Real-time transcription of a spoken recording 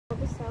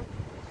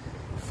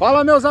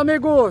Fala, meus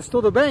amigos,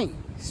 tudo bem?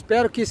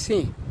 Espero que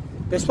sim.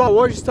 Pessoal,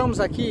 hoje estamos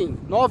aqui em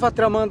Nova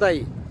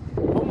Tramandaí.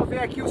 Vamos ver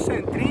aqui o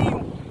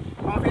centrinho,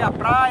 vamos ver a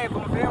praia,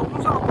 vamos ver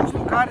alguns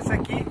lugares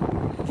aqui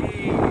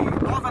de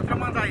Nova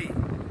Tramandaí.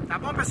 Tá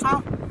bom,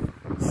 pessoal?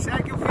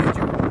 Segue o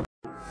vídeo.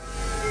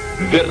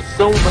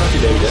 Versão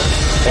brasileira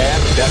é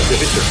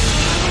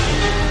verdadeira.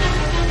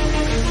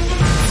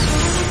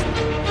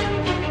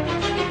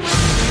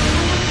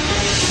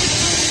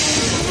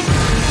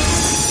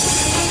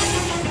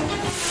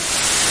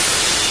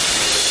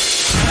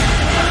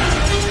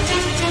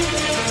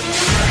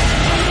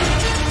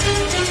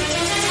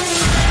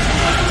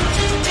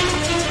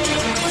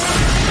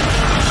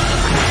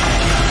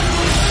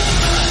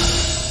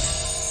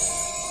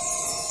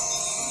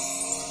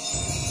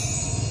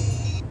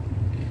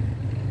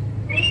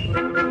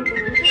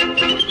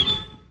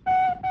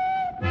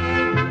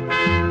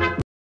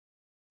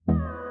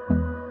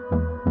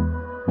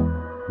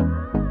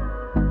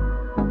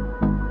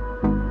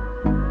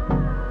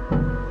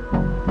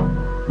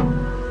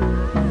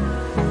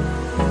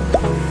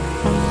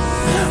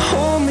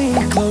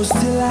 Close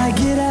till I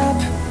get up,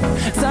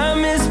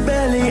 time is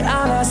barely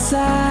on our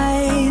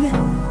side.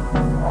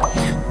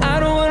 I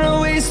don't wanna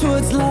waste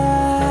what's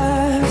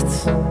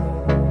left.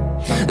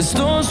 The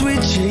storms we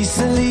chase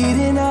are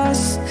leading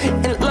us,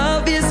 and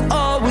love is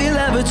all we'll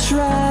ever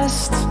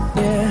trust.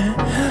 Yeah,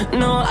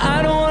 no,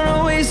 I don't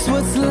wanna waste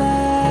what's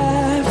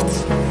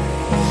left.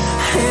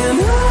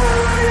 And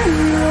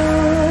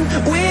on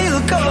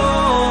we'll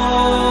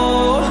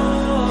go,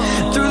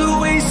 through the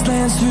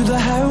wastelands, through the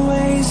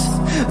highways,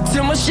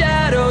 till my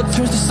shadow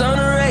turns to sun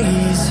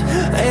rays.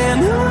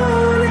 And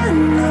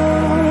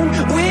on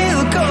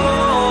we'll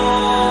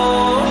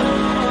go,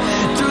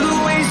 through the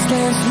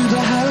wastelands, through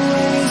the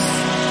highways.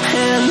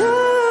 And on we'll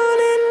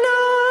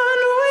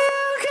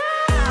go.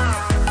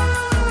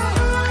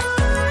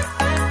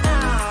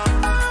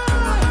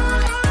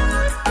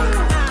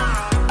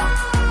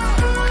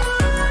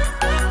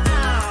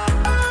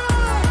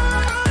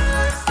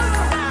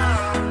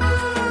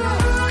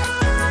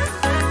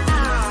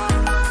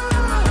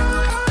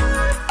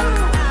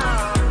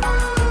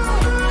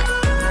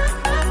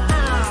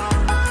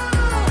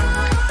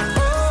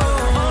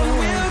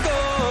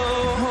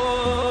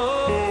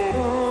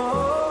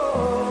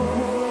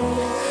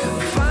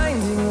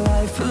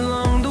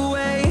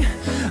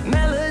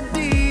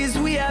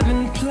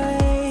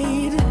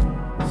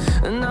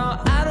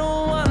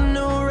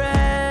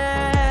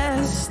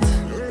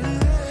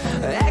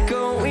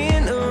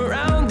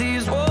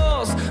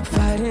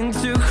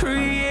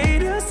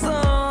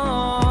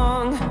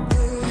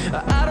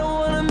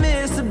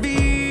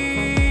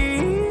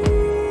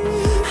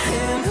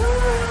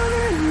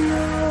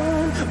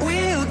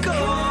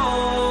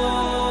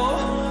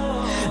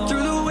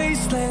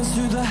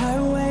 Through the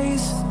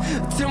highways,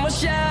 till my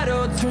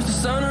shadow turns to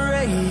sun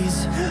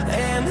rays.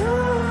 And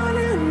on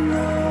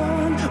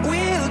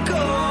we'll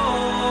go,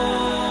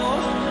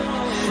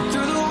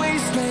 through the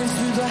wastelands,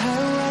 through the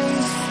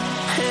highways.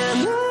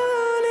 And on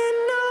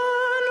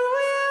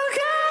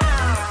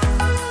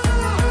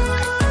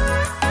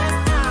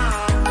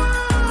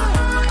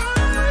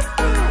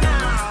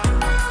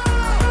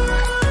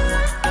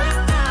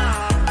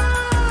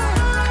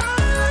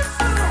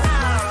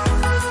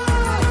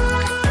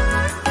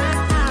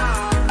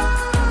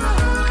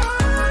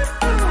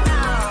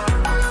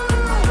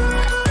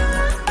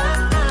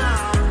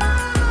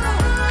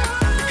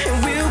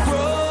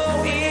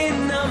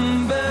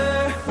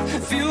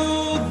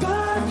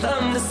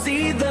we'll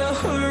see the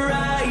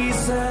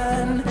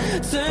horizon,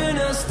 turn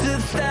us to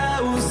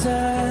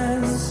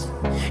thousands,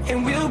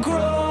 and we'll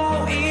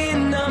grow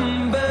in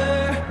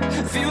number,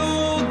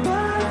 fueled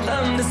by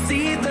them to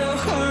see the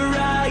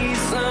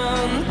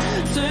horizon,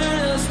 turn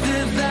us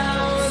to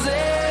thousands.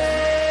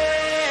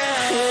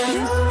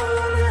 And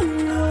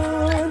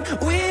on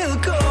we'll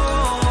go,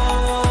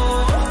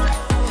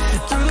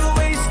 through the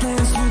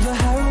wastelands, through the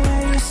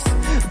highways,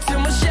 till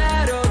my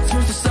shadow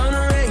turns to sun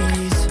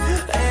rays.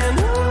 And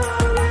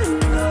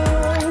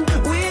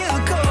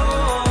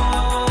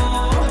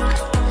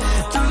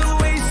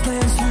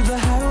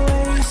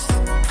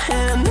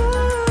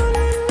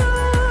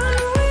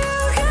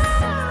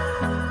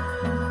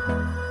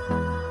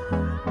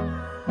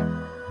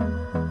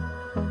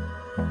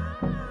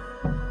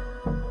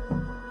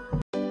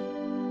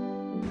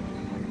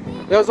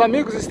Meus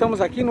amigos, estamos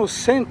aqui no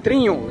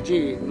centrinho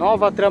de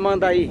Nova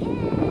Tramandaí.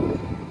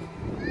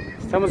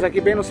 Estamos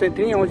aqui bem no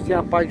centrinho, onde tem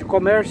a parte de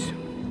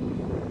comércio.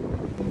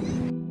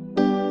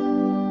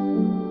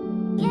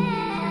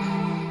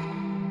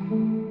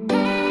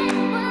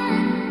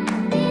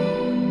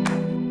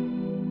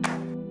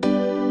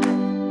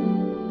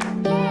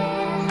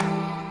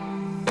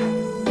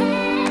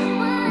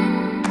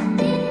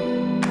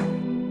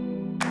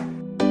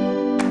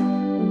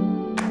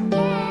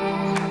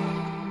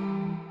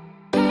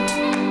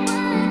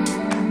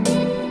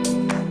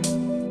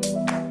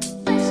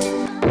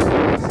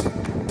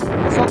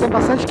 Tem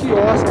bastante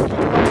quiosque aqui,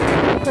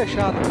 que tá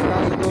fechado por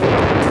causa do...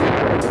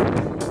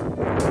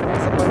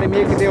 essa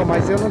pandemia que deu,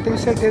 mas eu não tenho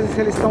certeza se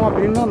eles estão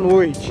abrindo à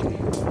noite.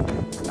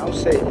 Não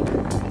sei.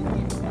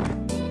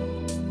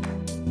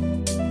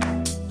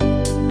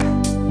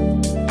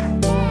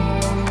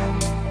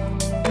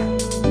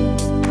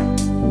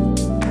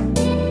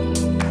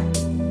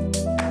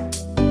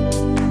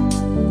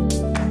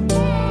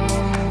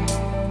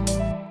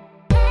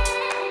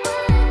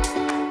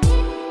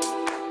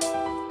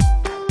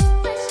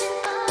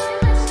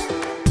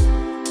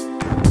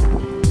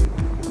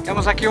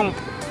 Temos aqui um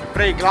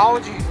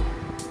playground.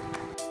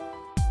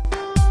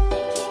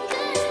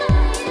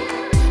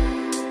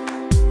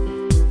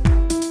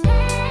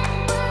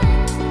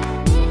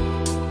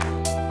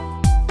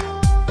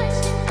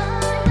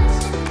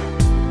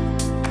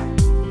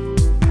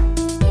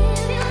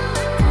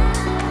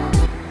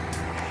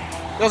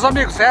 Meus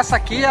amigos, essa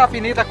aqui é a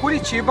Avenida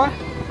Curitiba.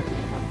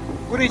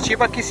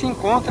 Curitiba que se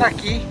encontra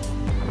aqui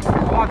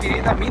com a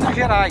Avenida Minas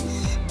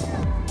Gerais.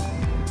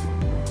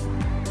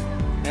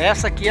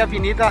 Essa aqui é a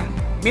Avenida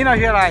Minas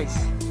Gerais.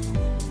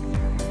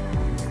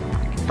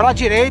 Para a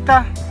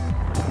direita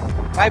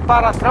vai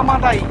para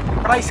Tramandaí,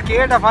 para a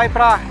esquerda vai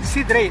para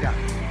Cidreira.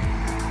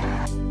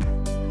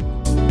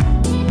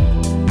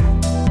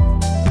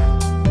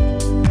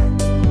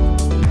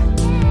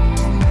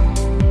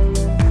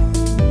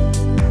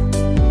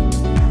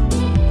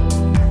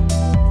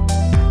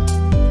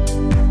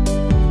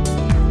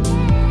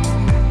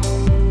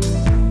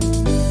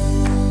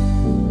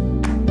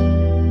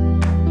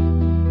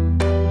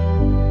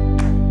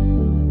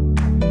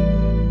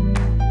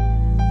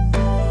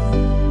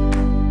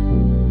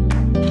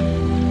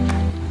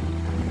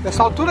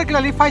 Essa altura, aquilo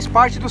ali faz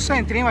parte do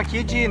centrinho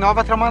aqui de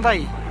Nova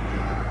Tramandaí.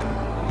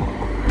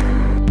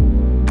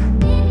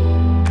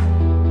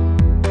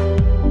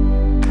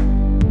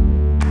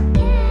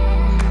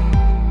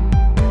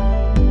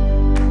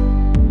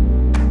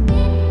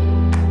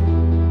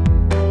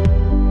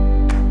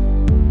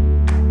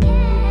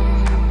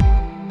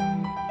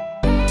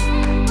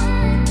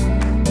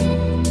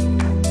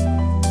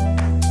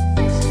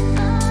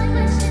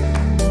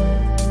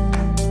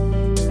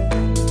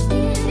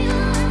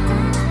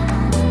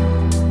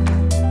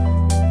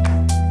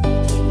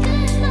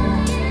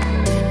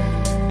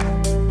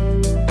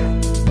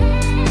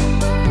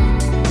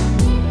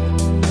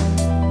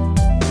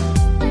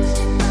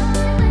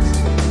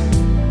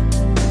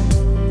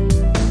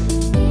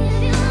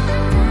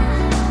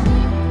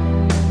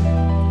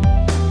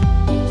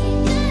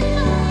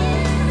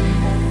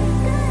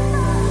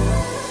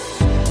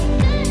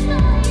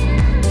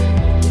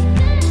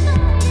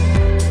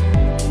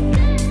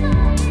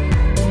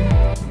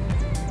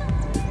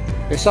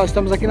 Pessoal,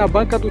 estamos aqui na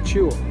banca do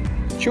tio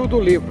do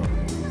livro.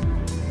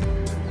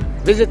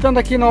 Visitando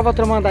aqui Nova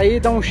Tramandaí,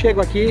 dá um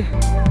chego aqui.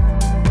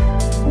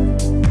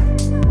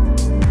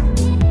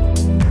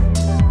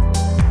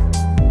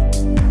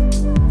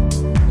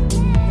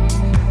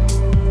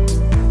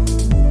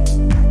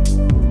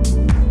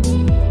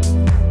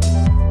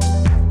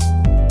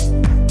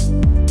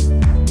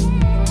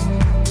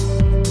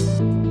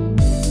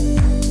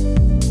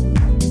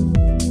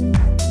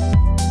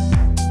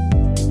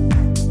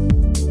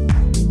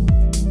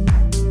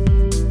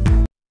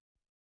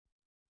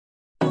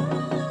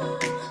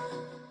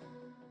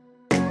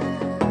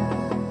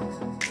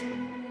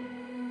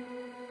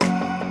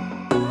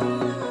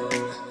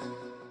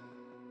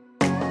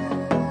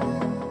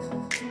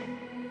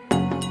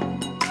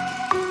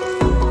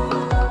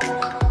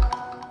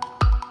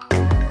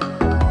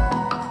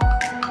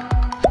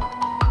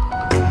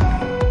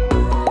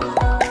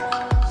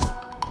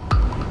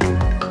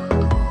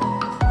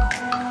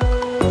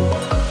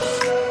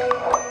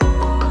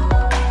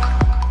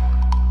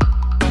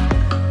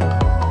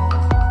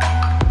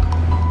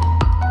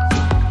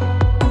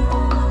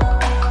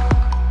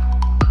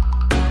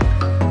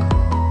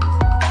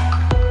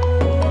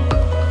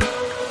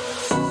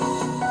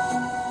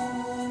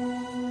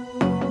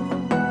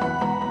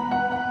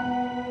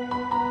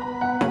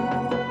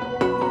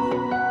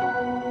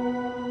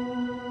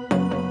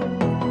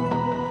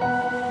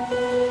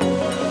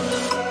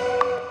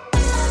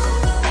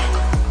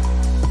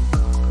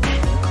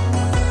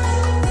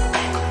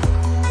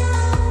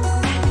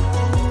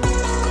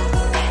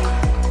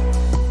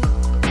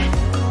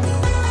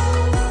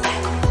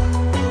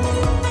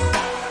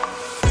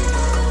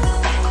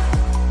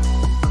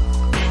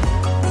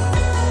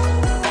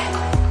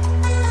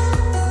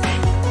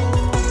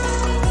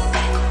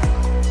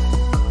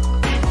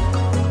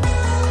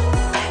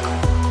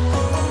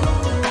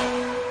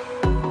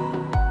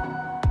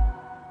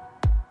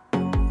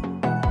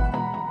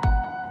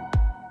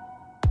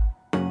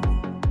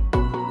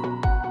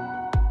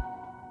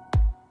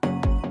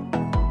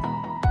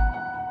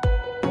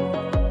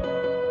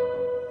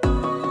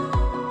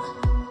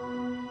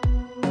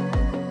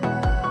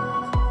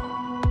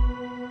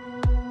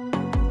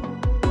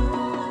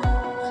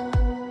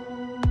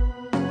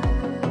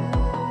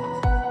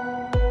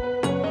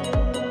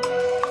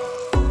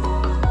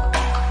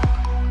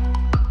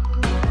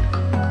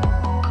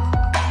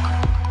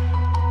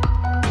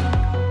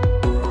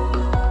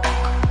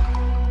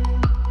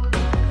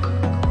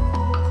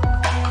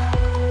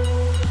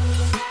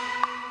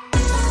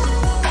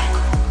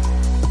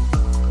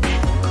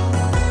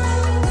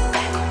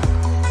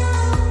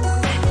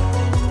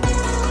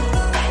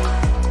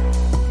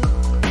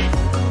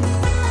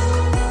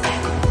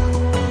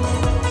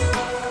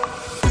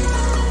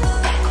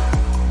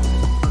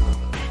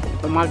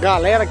 Tem uma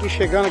galera aqui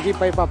chegando aqui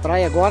para ir para a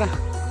praia agora.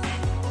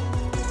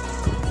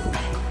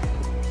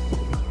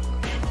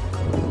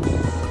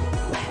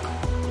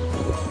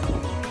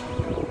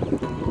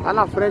 Lá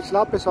na frente,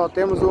 lá, pessoal,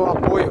 temos o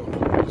apoio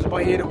dos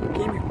banheiros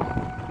químicos,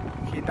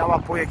 que dá o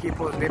apoio aqui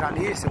para os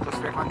veranistas, para os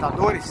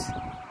frequentadores.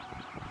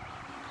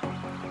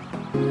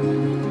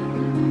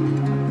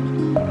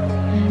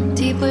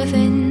 Deep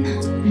within,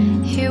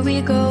 here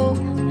we go,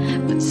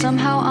 but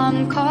somehow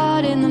I'm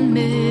caught in the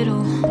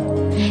middle.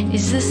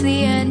 Is this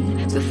the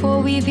end before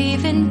we've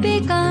even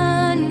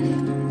begun?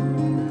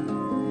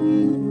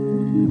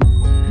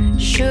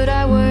 Should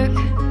I work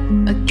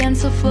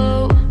against the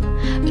flow?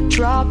 A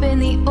drop in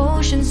the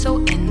ocean so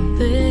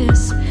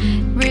endless,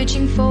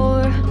 reaching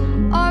for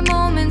our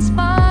moments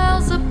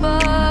miles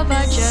above.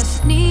 I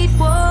just need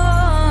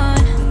one.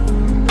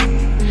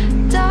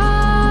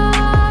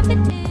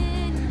 Diving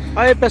in.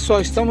 Aí,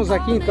 pessoal, estamos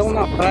aqui então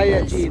na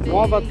praia de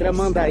Nova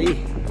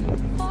Tramandaí.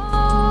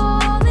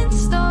 Falling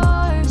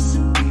stars,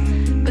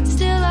 but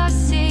still I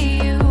see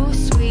you.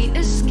 Sweet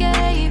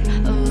escape,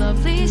 a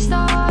lovely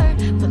start,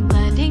 but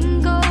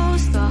letting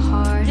go's the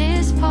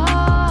hardest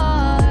part.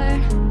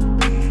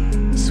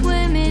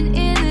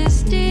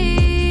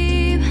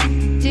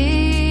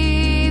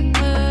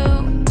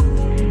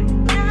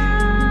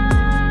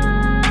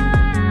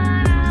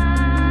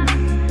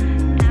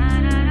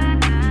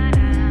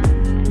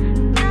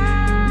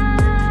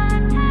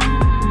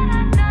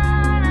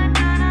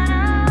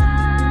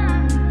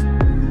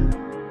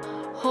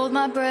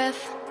 My breath,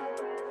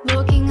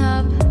 looking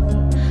up,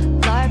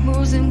 life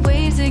moves in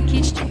waves that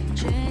keep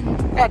changing.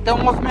 Tem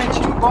um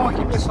movimentinho bom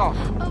aqui, pessoal.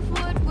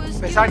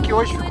 Apesar que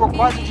hoje ficou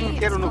quase o dia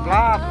inteiro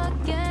nublado.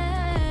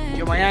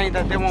 De manhã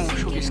ainda deu um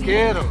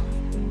chuvisqueiro.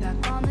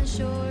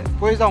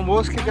 Depois do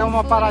almoço que deu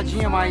uma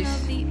paradinha mais.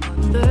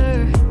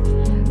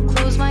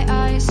 Close my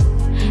eyes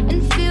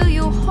and feel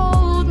you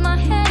hold my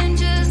hand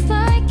just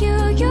like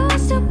you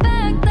used to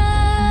back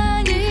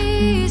then.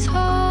 These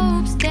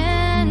hopes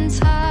dance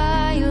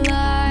high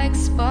like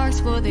sparks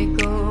before they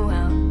go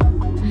out.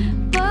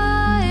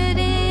 But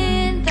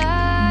in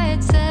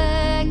that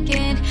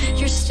second,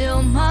 you're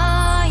still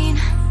mine.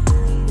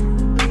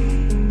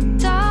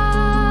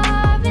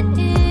 Diving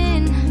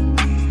in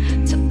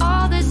to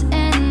all this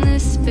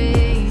endless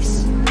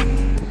space.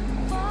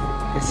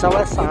 Pessoal,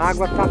 essa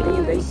água tá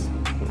linda, hein?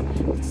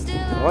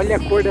 Olha a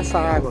cor dessa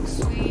água.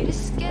 Sweet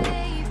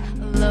escape,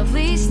 a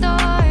lovely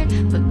start,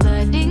 but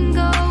letting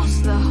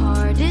go's the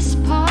hardest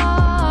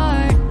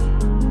part.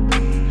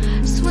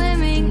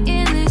 Swimming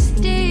in this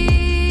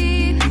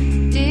deep,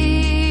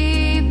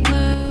 deep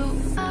blue.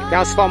 Tem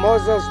as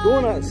famosas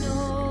dunas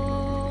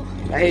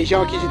da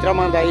região aqui de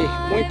Tramandaí.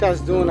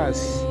 Muitas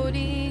dunas.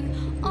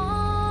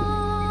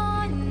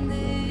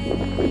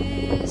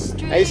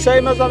 É isso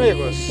aí, meus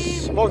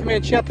amigos.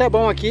 Movimentinho até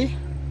bom aqui.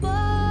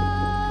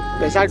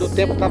 Apesar do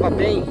tempo tava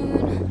bem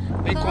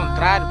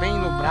contrário, bem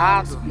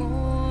nublado.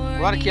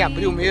 Agora que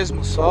abriu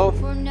mesmo o sol.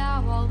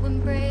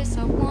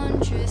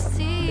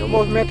 Tem um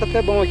movimento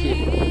até bom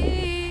aqui.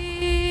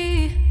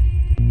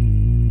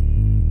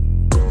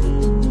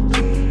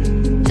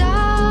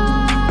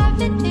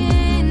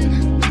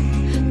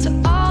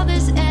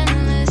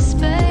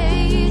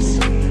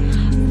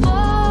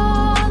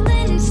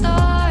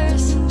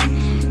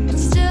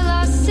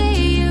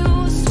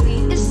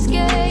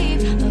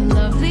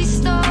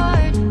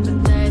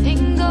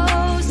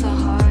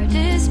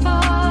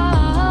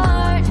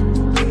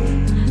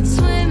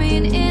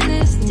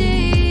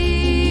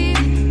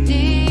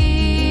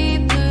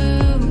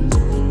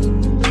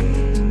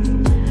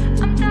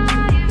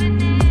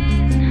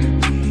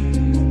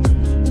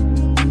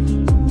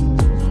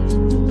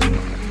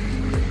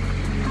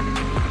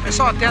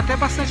 Pessoal, tem até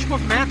bastante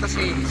movimento,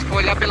 assim, se for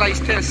olhar pela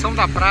extensão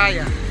da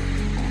praia,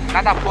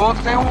 cada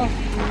ponto tem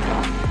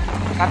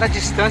cada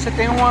distância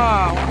tem um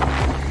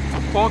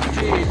ponto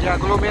de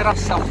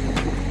aglomeração.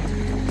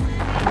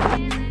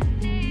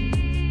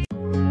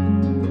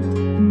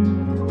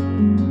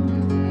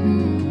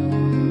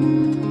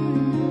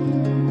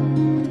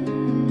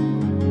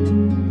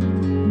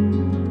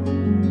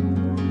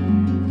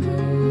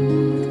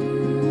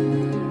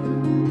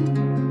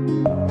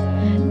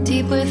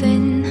 Deep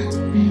within,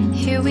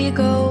 here we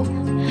go,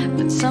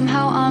 but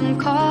somehow I'm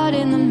caught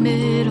in the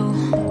middle.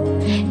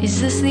 Is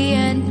this the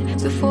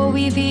end before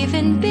we've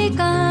even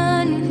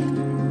begun?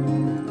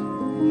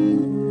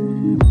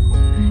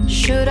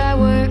 Should I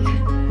work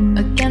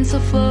against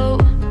the flow?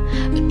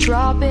 A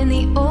drop in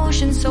the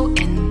ocean so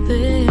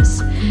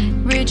endless,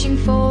 reaching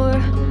for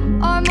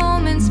our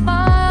moments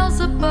miles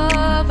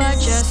above. I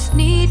just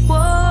need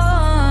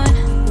one.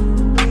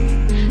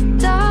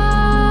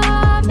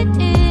 Diving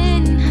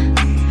in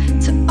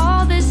to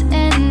all this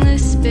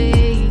endless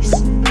space.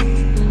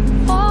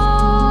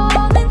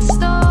 Falling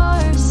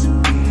stars,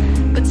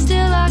 but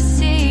still I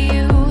see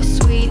you.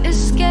 Sweet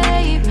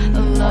escape, a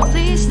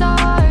lovely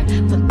start,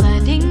 but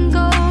letting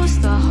go's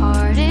the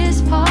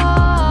hardest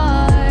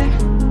part.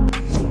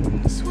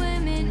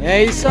 Swimming.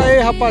 É isso aí,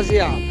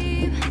 rapaziada.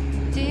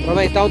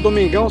 Aproveitar o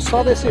domingão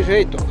só desse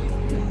jeito.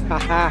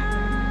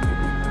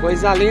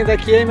 Coisa linda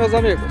aqui, hein, meus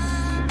amigos?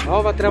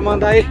 Nova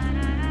Tramandaí.